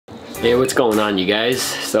Hey, what's going on, you guys?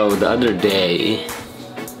 So the other day,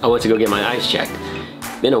 I went to go get my eyes checked.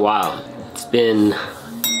 Been a while. It's been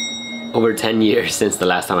over 10 years since the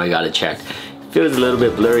last time I got it checked. Feels a little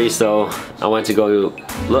bit blurry, so I went to go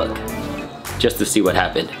look just to see what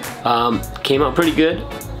happened. Came out pretty good.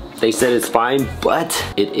 They said it's fine, but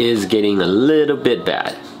it is getting a little bit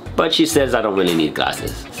bad. But she says I don't really need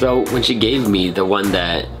glasses. So when she gave me the one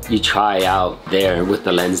that you try out there with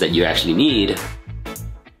the lens that you actually need,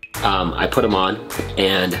 I put them on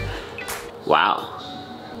and wow,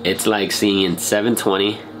 it's like seeing in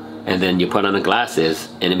 720 and then you put on the glasses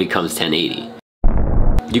and it becomes 1080.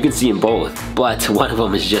 You can see in both, but one of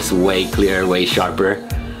them is just way clearer, way sharper,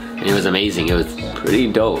 and it was amazing. It was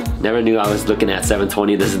pretty dope. Never knew I was looking at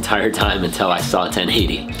 720 this entire time until I saw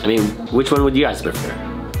 1080. I mean, which one would you guys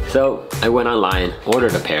prefer? So I went online,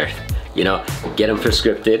 ordered a pair, you know, get them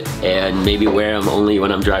prescripted and maybe wear them only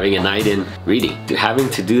when I'm driving at night and reading. Having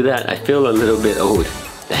to do that, I feel a little bit old.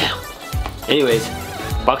 Damn. Anyways,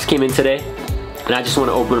 box came in today and I just want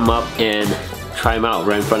to open them up and try them out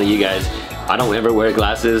right in front of you guys. I don't ever wear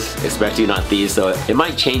glasses, especially not these, so it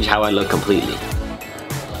might change how I look completely.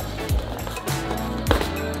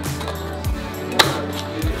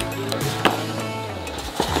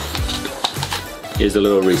 Here's a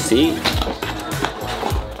little receipt.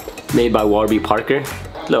 Made by Warby Parker,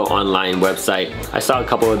 little online website. I saw a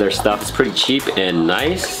couple of their stuff. It's pretty cheap and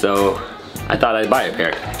nice, so I thought I'd buy a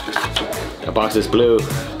pair. The box is blue,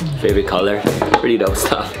 favorite color. Pretty dope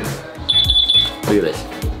stuff. Look at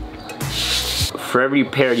this. For every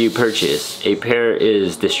pair you purchase, a pair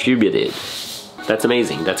is distributed. That's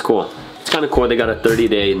amazing, that's cool. It's kind of cool, they got a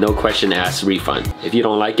 30-day, no question asked refund. If you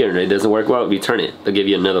don't like it or it doesn't work well, return it. They'll give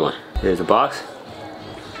you another one. Here's the box.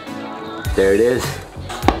 There it is.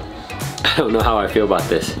 I don't know how I feel about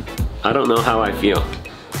this. I don't know how I feel.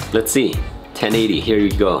 Let's see. 1080, here you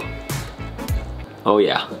go. Oh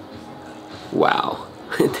yeah. Wow.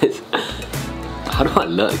 How do I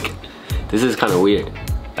look? This is kind of weird.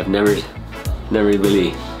 I've never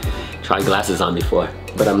really tried glasses on before.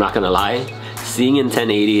 But I'm not gonna lie, seeing in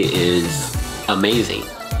 1080 is amazing.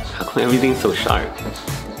 How come everything's so sharp?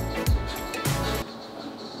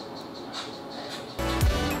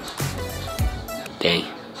 Dang.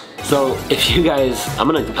 So if you guys,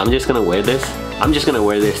 I'm just gonna wear this. I'm just gonna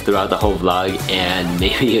wear this throughout the whole vlog and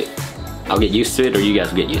maybe I'll get used to it or you guys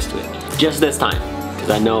will get used to it. Just this time,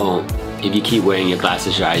 because I know if you keep wearing your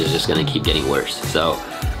glasses, your eyes are just gonna keep getting worse. So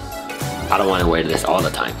I don't wanna wear this all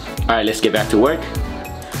the time. All right, let's get back to work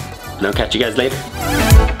and I'll catch you guys later.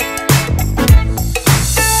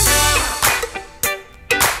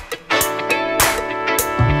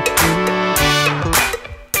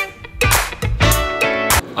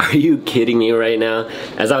 Are you kidding me right now?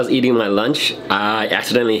 As I was eating my lunch, I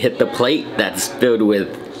accidentally hit the plate that's filled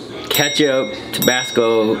with ketchup,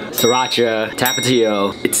 Tabasco, Sriracha,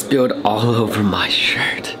 Tapatio. It spilled all over my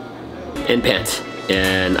shirt and pants,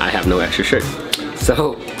 and I have no extra shirt.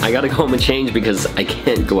 So I gotta go home and change because I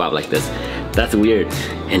can't go out like this. That's weird,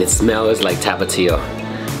 and it smells like Tapatio.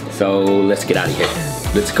 So let's get out of here.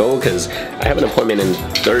 Let's go, because I have an appointment in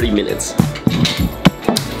 30 minutes.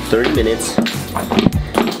 30 minutes.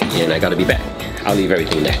 And I gotta be back. I'll leave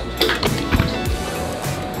everything there.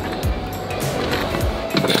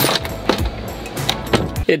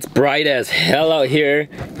 It's bright as hell out here.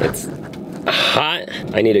 It's hot.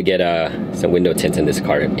 I need to get some window tints in this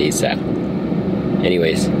car ASAP.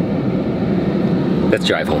 Anyways, let's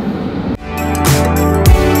drive home.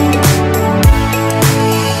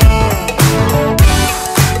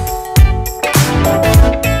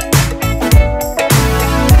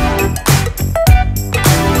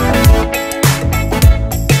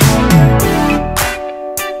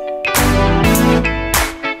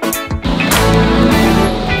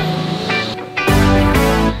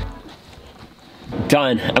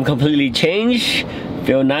 Done. I'm completely changed.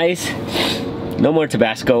 Feel nice. No more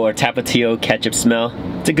Tabasco or Tapatio ketchup smell.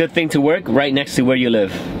 It's a good thing to work right next to where you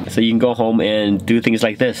live, so you can go home and do things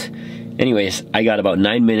like this. Anyways, I got about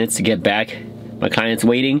 9 minutes to get back. My client's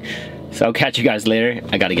waiting, so I'll catch you guys later.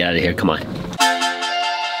 I gotta get out of here. Come on.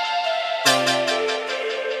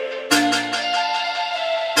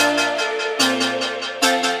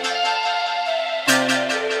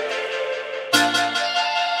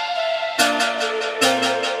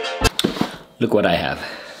 Look what I have.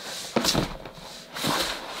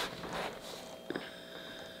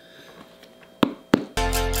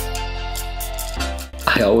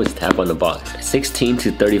 I always tap on the box. 16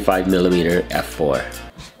 to 35 millimeter f4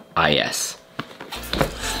 IS.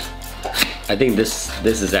 I think this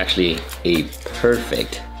is actually a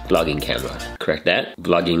perfect vlogging camera. Correct that?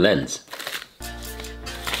 Vlogging lens.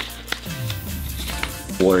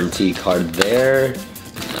 warranty card there.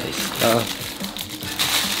 Nice stuff.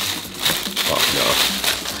 Oh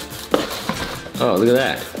no. Oh, look at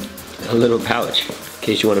that. A little pouch. In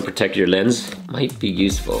case you want to protect your lens. Might be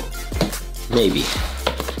useful. Maybe.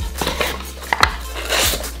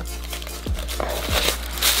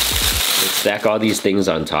 Stack all these things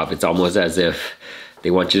on top. It's almost as if they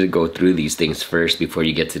want you to go through these things first before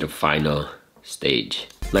you get to the final stage.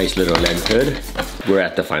 Nice little lens hood. We're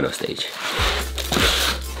at the final stage.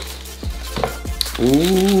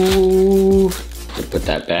 Ooh. Put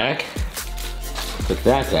that back. Put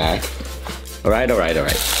that back. All right, all right, all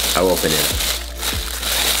right. I'll open it up.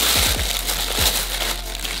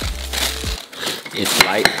 It's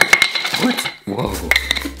light. What? Whoa.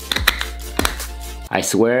 I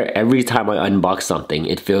swear every time I unbox something,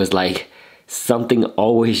 it feels like something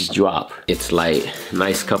always drop. It's light.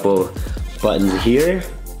 Nice couple buttons here.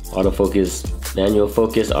 Autofocus, manual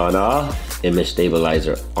focus on off. Image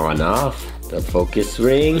stabilizer on off. The focus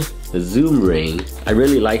ring, the zoom ring. I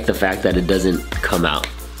really like the fact that it doesn't come out.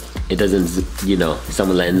 It doesn't, you know, some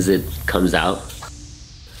lens it comes out.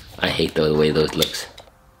 I hate the way those looks.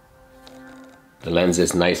 The lens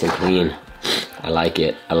is nice and clean. I like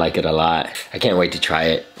it. I like it a lot. I can't wait to try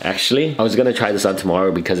it. Actually, I was gonna try this on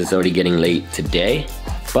tomorrow because it's already getting late today,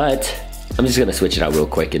 but I'm just gonna switch it out real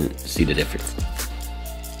quick and see the difference.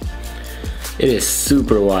 It is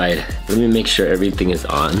super wide. Let me make sure everything is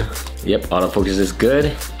on. Yep, autofocus is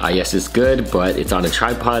good. IS is good, but it's on a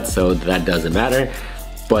tripod, so that doesn't matter.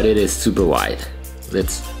 But it is super wide.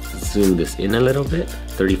 Let's zoom this in a little bit.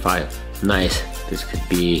 35. Nice. This could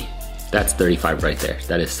be, that's 35 right there.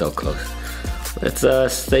 That is so close. Let's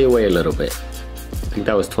stay away a little bit. I think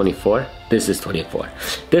that was 24. This is 24.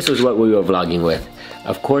 This was what we were vlogging with.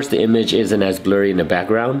 Of course, the image isn't as blurry in the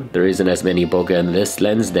background. There isn't as many bokeh in this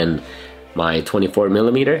lens than my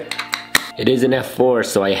 24mm. It is an f4,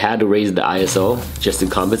 so I had to raise the ISO just to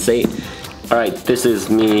compensate. All right, this is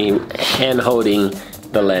me hand holding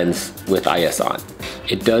the lens with IS on.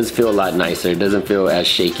 It does feel a lot nicer. It doesn't feel as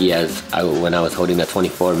shaky as when I was holding the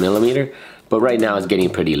 24mm, but right now it's getting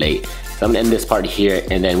pretty late. So I'm gonna end this part here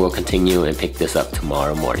and then we'll continue and pick this up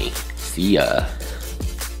tomorrow morning. See ya.